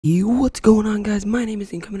What's going on, guys? My name is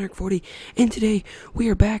IncomingArc40, and today we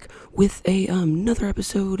are back with another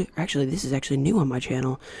episode. Actually, this is actually new on my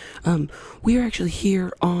channel. We are actually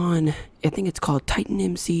here on, I think it's called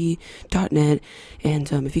TitanMC.net,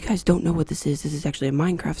 and if you guys don't know what this is actually a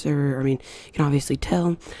Minecraft server. I mean, you can obviously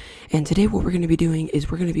tell. And today what we're going to be doing is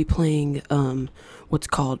we're going to be playing what's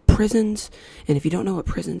called prisons. And if you don't know what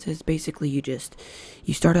prisons is, basically you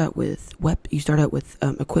start out with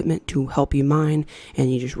equipment to help you mine,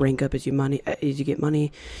 and you just rank up as you get money. You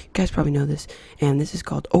guys probably know this. And this is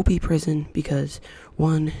called OP prison because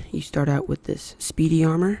one, you start out with this speedy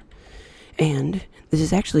armor, and this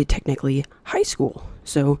is actually technically high school.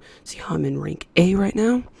 So see how I'm in rank A right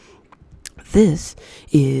now? This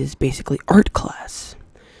is basically art class.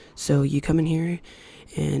 So you come in here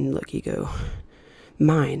and look, you go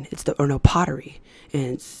mine, pottery,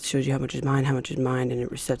 and it shows you how much is mine, and it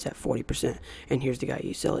resets at 40%, and here's the guy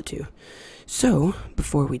you sell it to. So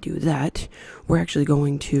before we do that, we're actually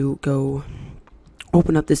going to go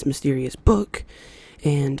open up this mysterious book,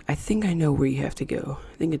 and I think I know where you have to go.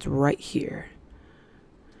 I think it's right here.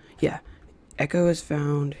 Yeah, Echo is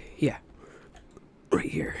found. Yeah, right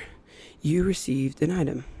here. You received an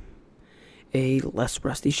item, a less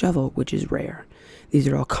rusty shovel, which is rare. These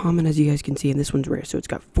are all common, as you guys can see, and this one's rare. So it's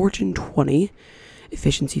got fortune 20,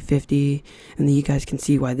 efficiency 50, and then you guys can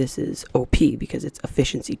see why this is OP, because it's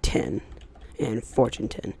efficiency 10 and fortune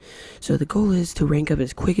 10. So the goal is to rank up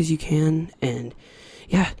as quick as you can, and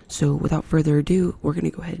yeah, so without further ado, we're gonna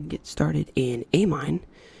go ahead and get started in a mine.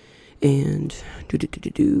 And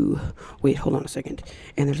wait, hold on a second.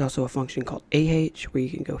 And there's also a function called AH where you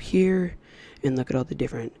can go here and look at all the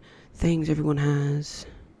different things everyone has,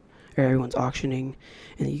 or everyone's auctioning,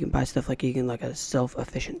 and you can buy stuff like a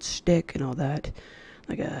self-efficient stick and all that,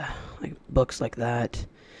 like books like that.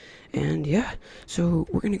 And yeah, so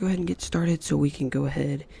we're gonna go ahead and get started so we can go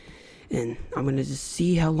ahead, and I'm gonna just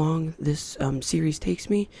see how long this series takes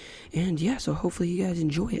me. And yeah, so hopefully you guys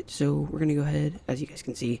enjoy it. So we're gonna go ahead. As you guys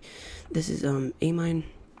can see, this is a mine.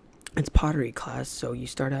 It's pottery class, so you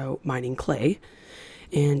start out mining clay,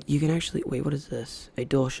 and you can actually wait, what is this? A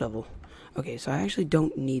dual shovel. Okay, so I actually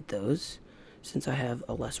don't need those since I have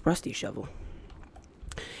a less rusty shovel.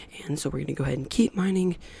 And so we're gonna go ahead and keep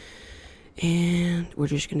mining, and we're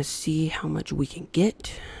just gonna see how much we can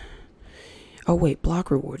get. Oh wait, block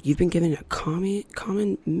reward. You've been given a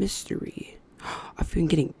common mystery. I've been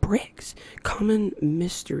getting bricks. Common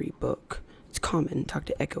mystery book. It's common. Talk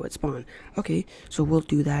to Echo at spawn. Okay, so we'll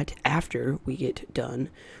do that after we get done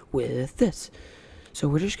with this. So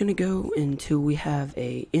we're just gonna go until we have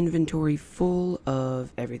a inventory full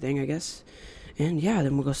of everything, I guess. And yeah,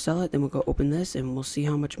 then we'll go sell it, then we'll go open this, and we'll see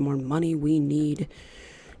how much more money we need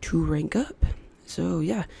to rank up. So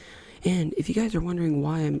yeah, and if you guys are wondering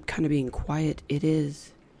why I'm kind of being quiet, it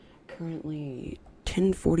is currently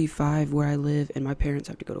 10:45 where I live, and my parents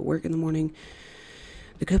have to go to work in the morning.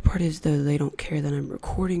 The good part is, though, they don't care that I'm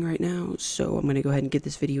recording right now, so I'm gonna go ahead and get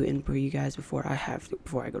this video in for you guys before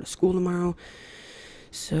I go to school tomorrow.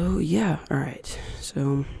 So yeah, alright,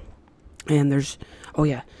 so, and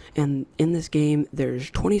and in this game,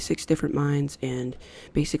 there's 26 different mines, and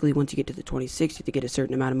basically once you get to the 26, you have to get a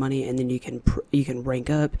certain amount of money, and then you can rank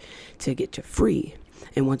up to get to free.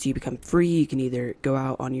 And once you become free, you can either go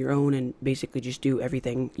out on your own and basically just do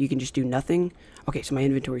everything. You can just do nothing. Okay, so my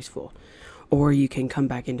inventory's full. Or you can come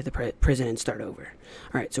back into the prison and start over.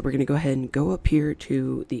 Alright, so we're going to go ahead and go up here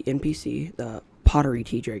to the NPC, the pottery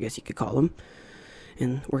teacher, I guess you could call him.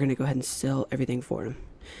 And we're going to go ahead and sell everything for him.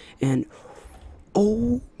 And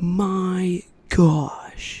oh my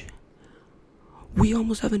gosh, we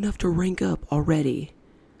almost have enough to rank up already.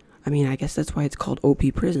 I mean, I guess that's why it's called OP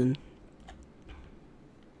prison.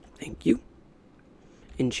 Thank you.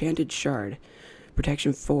 Enchanted shard.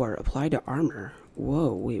 Protection 4. Applied to armor.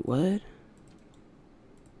 Whoa, wait, what?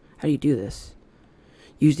 How do you do this?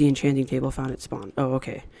 Use the enchanting table found at spawn. Oh,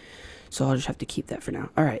 okay. So I'll just have to keep that for now.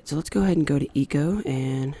 Alright, so let's go ahead and go to Eco,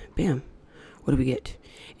 and bam. What do we get?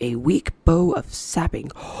 A weak bow of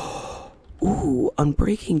sapping. Ooh,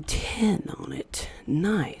 unbreaking 10 on it.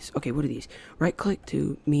 Nice. Okay, what are these? Right click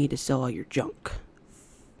to me to sell all your junk.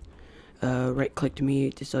 Right click to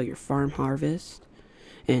me to sell your farm harvest.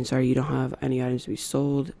 And sorry, you don't have any items to be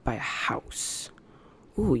sold. Buy a house.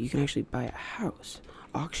 Ooh, you can actually buy a house.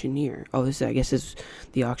 Auctioneer. Oh, I guess this is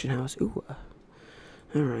the auction house. Ooh.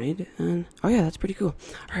 Alright, and oh yeah, that's pretty cool.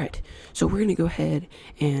 Alright, so we're gonna go ahead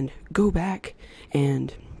and go back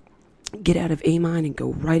and get out of A mine and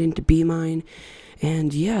go right into B mine.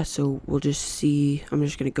 And yeah, so we'll just see. I'm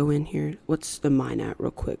just gonna go in here. What's the mine at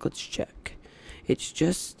real quick? Let's check. It's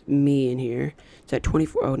just me in here. It's at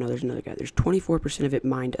 24. Oh no, there's another guy. There's 24% of it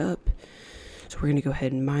mined up. So we're gonna go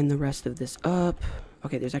ahead and mine the rest of this up.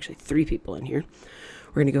 Okay, there's actually 3 people in here.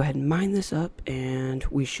 We're gonna go ahead and mine this up, and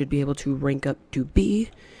we should be able to rank up to B,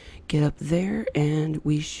 get up there, and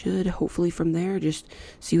we should hopefully from there just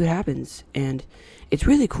see what happens. And it's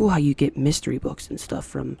really cool how you get mystery books and stuff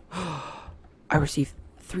from. I received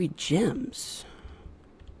 3 gems.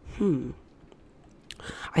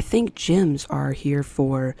 I think gems are here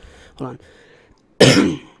for. Hold on.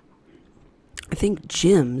 I think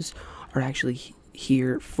gems are actually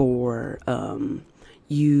here for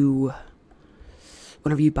you.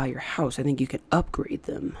 Whenever you buy your house, I think you can upgrade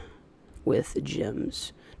them with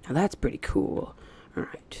gems. Now that's pretty cool. All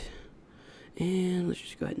right, and let's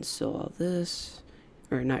just go ahead and sell all this,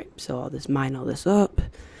 or not sell all this, mine all this up.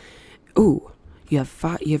 Ooh. You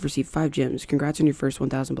have received 5 gems. Congrats on your first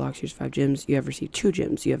 1,000 blocks. Here's 5 gems. You have received 2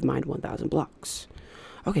 gems. You have mined 1,000 blocks.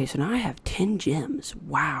 Okay, so now I have 10 gems.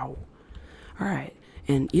 Wow. Alright.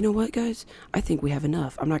 And you know what, guys? I think we have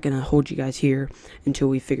enough. I'm not going to hold you guys here until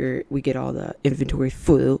we get all the inventory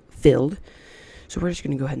filled. So we're just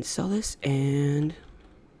going to go ahead and sell this. And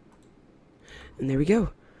there we go.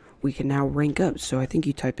 We can now rank up. So I think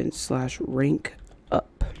you type in /rank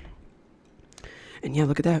up. And yeah,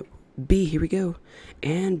 look at that. B, here we go,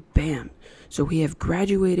 and bam. So we have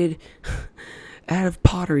graduated out of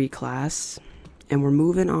pottery class, and we're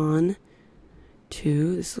moving on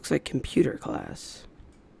to, this looks like computer class.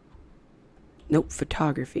 Nope,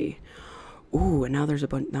 photography. Ooh, and now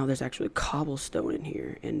there's actually cobblestone in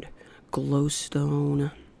here, and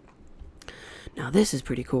glowstone. Now this is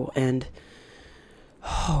pretty cool, and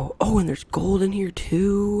and there's gold in here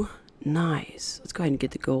too. Nice. Let's go ahead and get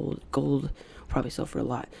the gold. Gold probably sell for a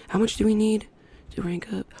lot. How much do we need to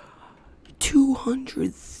rank up?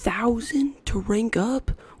 200,000 to rank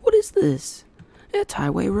up? What is this? It's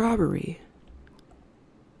highway robbery.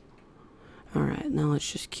 Alright, now let's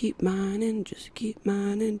just keep mining, just keep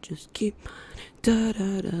mining, just keep mining. Da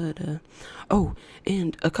da da da. Oh,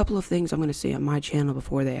 and a couple of things I'm going to say on my channel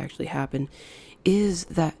before they actually happen is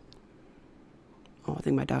that. Oh, I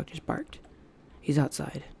think my dog just barked. He's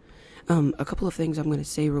outside. A couple of things I'm going to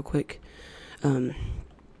say real quick. I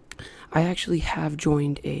actually have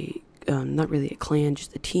joined a, not really a clan,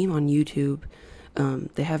 just a team on YouTube.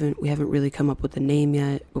 We haven't really come up with the name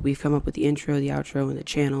yet, but we've come up with the intro, the outro, and the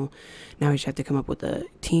channel. Now we just have to come up with a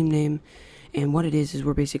team name. And what it is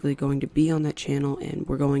we're basically going to be on that channel, and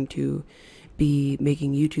we're going to be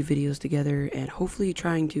making YouTube videos together, and hopefully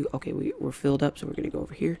trying to, okay, we're filled up, so we're going to go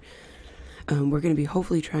over here. We're going to be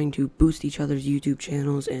hopefully trying to boost each other's YouTube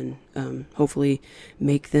channels, and hopefully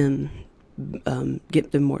make them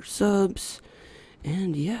get them more subs.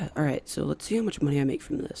 And yeah, alright, so let's see how much money I make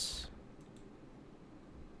from this.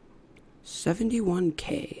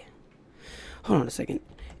 71k. Hold on a second.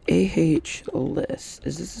 AH list.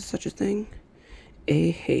 Is this such a thing?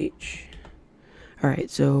 AH. Alright,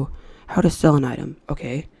 so how to sell an item.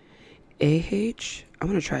 Okay. AH. I'm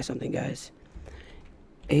gonna try something, guys.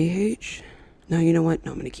 AH. No, you know what?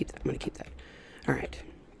 No, I'm gonna keep that. Alright.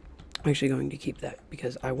 I'm actually going to keep that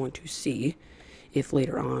because I want to see if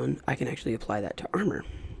later on I can actually apply that to armor.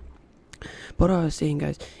 But what I was saying,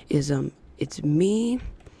 guys, is it's me,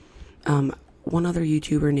 one other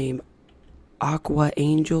YouTuber named Aqua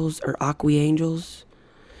Angels,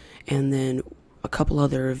 and then a couple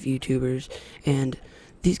other YouTubers, and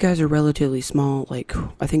these guys are relatively small. Like,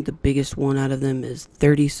 I think the biggest one out of them is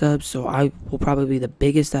 30 subs, so I will probably be the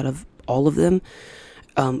biggest out of all of them.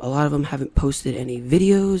 A lot of them haven't posted any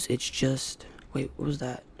videos. It's just, wait, what was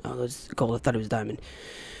that? Oh, that was gold. I thought it was diamond.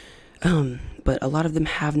 But a lot of them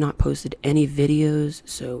have not posted any videos,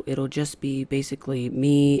 so it'll just be basically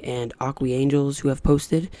me and Aqua Angels who have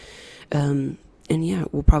posted. And yeah,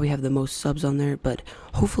 we'll probably have the most subs on there, but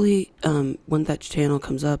hopefully, when that channel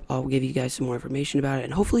comes up, I'll give you guys some more information about it,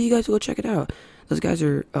 and hopefully you guys will check it out. Those guys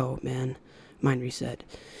are, oh man, mine reset.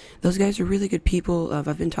 Those guys are really good people.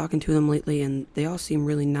 I've been talking to them lately, and they all seem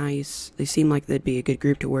really nice. They seem like they'd be a good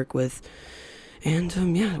group to work with.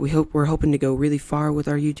 And yeah, we're hoping to go really far with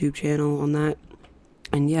our YouTube channel on that.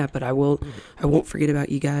 And yeah, but I won't forget about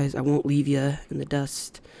you guys. I won't leave you in the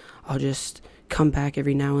dust. I'll just come back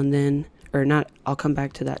every now and then, or not. I'll come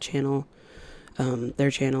back to that channel,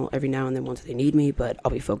 their channel every now and then once they need me. But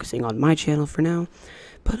I'll be focusing on my channel for now.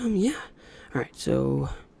 But yeah. All right, so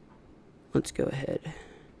let's go ahead.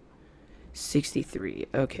 63.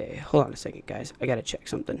 Okay, hold on a second, guys. I gotta check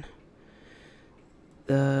something.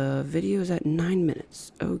 The video is at 9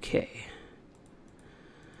 minutes. Okay.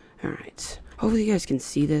 Alright. Hopefully you guys can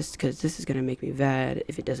see this, because this is going to make me mad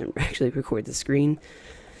if it doesn't actually record the screen.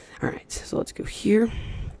 Alright, so let's go here.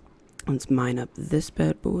 Let's mine up this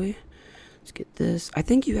bad boy. Let's get this. I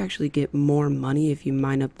think you actually get more money if you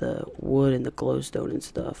mine up the wood and the glowstone and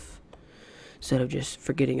stuff, instead of just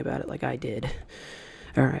forgetting about it like I did.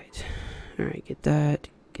 Alright. Alright, get that.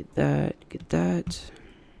 Get that. Get that.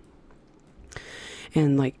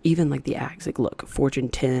 And like, even like the axe, like look, fortune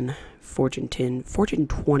 10, fortune 10, fortune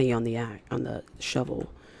 20 on the axe, on the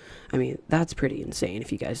shovel. I mean, that's pretty insane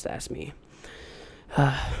if you guys ask me.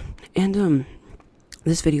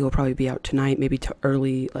 This video will probably be out tonight, maybe to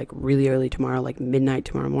early, like really early tomorrow, like midnight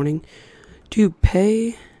tomorrow morning. To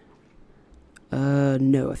pay?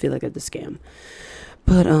 No, I feel like that's a scam.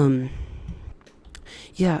 But,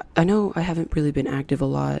 yeah, I know I haven't really been active a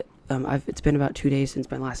lot. It's been about 2 days since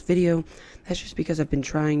my last video. That's just because I've been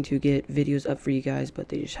trying to get videos up for you guys, but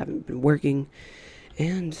they just haven't been working.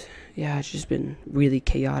 And, yeah, it's just been really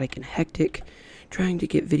chaotic and hectic trying to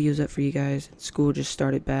get videos up for you guys. School just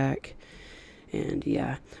started back. And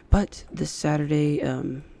yeah, but this Saturday,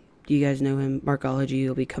 you guys know him, Markology,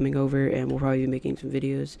 will be coming over and we'll probably be making some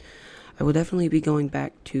videos. I will definitely be going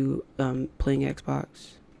back to playing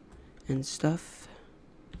Xbox and stuff.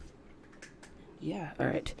 Yeah,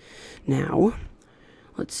 alright. Now,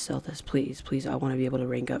 let's sell this, please. Please, I want to be able to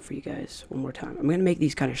rank up for you guys one more time. I'm going to make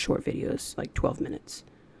these kind of short videos, like 12 minutes.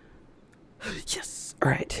 Yes!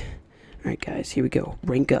 Alright. Alright, guys, here we go.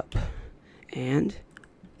 Rank up. And,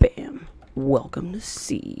 bam. Welcome to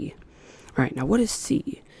C. Alright, now what is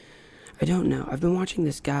C? I don't know. I've been watching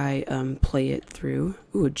this guy play it through.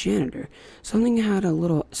 Ooh, a janitor. Someone had a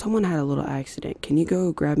little accident. Can you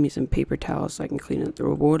go grab me some paper towels so I can clean up the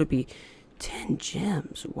reward? It'd be 10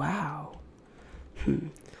 gems. Wow.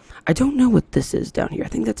 I don't know what this is down here. I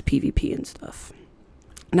think that's PvP and stuff.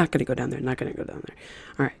 Not gonna go down there. Not gonna go down there.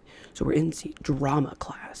 Alright, so we're in C. Drama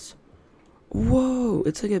class. Whoa,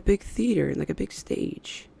 it's like a big theater and like a big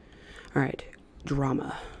stage. Alright,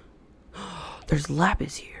 drama. There's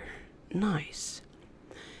lapis here. Nice.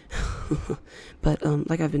 But,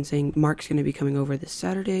 like I've been saying, Mark's going to be coming over this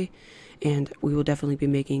Saturday, and we will definitely be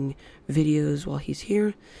making videos while he's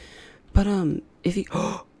here. But, if he...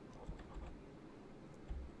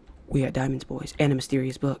 We got diamonds, boys, and a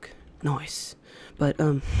mysterious book. Nice. But,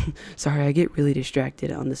 sorry, I get really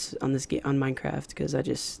distracted on this game, on Minecraft, because I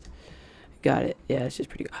just... Got it. Yeah, it's just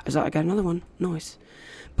pretty good. I got another one. Nice.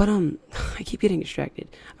 But, I keep getting distracted.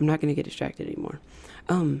 I'm not gonna get distracted anymore.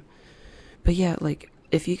 But yeah, like,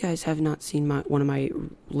 if you guys have not seen one of my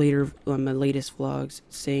latest vlogs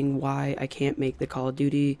saying why I can't make the Call of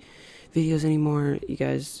Duty videos anymore, you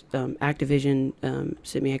guys, Activision,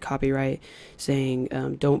 sent me a copyright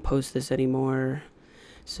saying, don't post this anymore.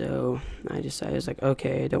 So, I was like,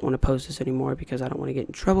 okay, I don't want to post this anymore because I don't want to get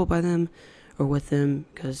in trouble by them. Or with them,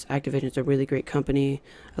 because Activision's a really great company.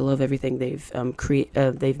 I love everything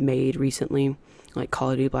they've made recently, like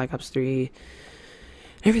Call of Duty Black Ops 3,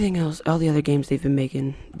 everything else, all the other games they've been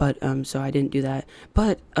making. But so I didn't do that.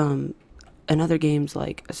 But and other games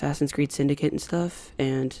like Assassin's Creed Syndicate and stuff,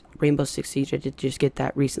 and Rainbow Six Siege, I did just get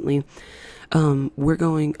that recently. I'm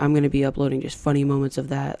gonna be uploading just funny moments of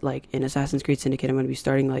that. Like in Assassin's Creed Syndicate, I'm gonna be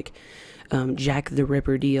starting like Jack the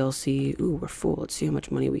Ripper DLC. Ooh, we're full. Let's see how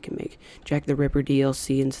much money we can make. Jack the Ripper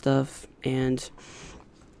DLC and stuff, and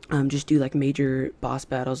just do like major boss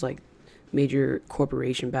battles, like major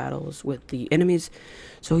corporation battles with the enemies.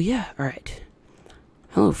 So yeah, all right.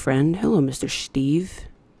 Hello, friend. Hello, Mr. Steve.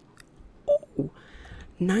 Oh,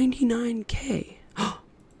 99K.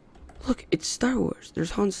 Look, it's Star Wars.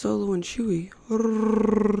 There's Han Solo and Chewie.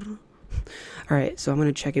 Alright, so I'm going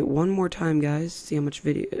to check it one more time, guys. See how much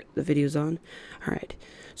the video's on. Alright,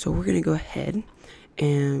 so we're going to go ahead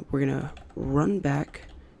and we're going to run back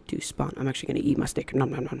to spawn. I'm actually going to eat my steak. Nom,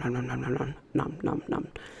 nom, nom, nom, nom, nom, nom, nom, nom, nom.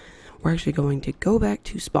 We're actually going to go back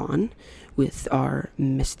to spawn with our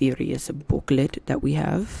mysterious booklet that we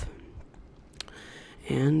have.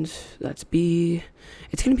 And it's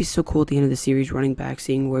gonna be so cool at the end of the series, running back,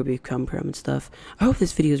 seeing where we've come from and stuff. I hope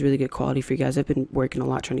this video is really good quality for you guys. I've been working a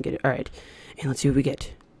lot trying to get it. Alright, and let's see what we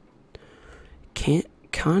get.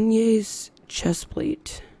 Kanye's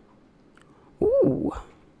chestplate. Ooh.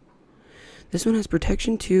 This one has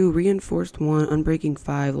protection 2, reinforced 1, unbreaking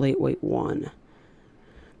 5, lightweight 1.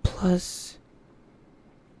 Plus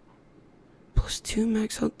 2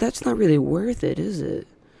 max health. That's not really worth it, is it?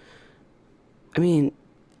 I mean,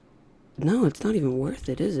 no, it's not even worth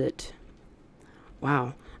it, is it?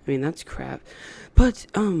 Wow. I mean, that's crap. But,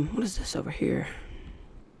 what is this over here?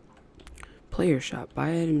 Player shop.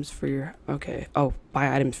 Buy items for your... Okay. Oh,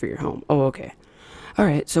 buy items for your home. Oh, okay.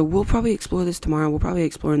 Alright, so we'll probably explore this tomorrow. We'll probably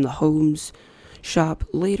explore in the homes shop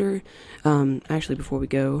later. Actually, before we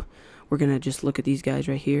go, we're gonna just look at these guys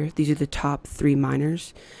right here. These are the top 3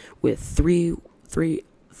 miners with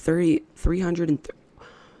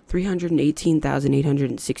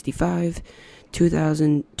 318,865,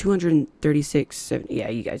 2,236. Yeah,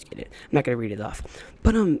 you guys get it. I'm not gonna read it off.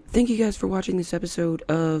 But thank you guys for watching this episode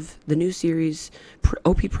of the new series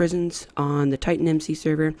OP Prisons on the Titan MC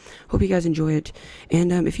server. Hope you guys enjoy it.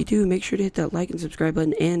 And if you do, make sure to hit that like and subscribe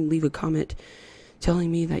button and leave a comment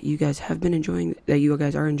telling me that you guys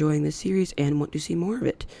are enjoying this series and want to see more of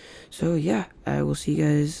it. So yeah, I will see you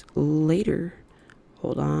guys later.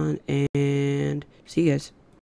 Hold on, and see you guys.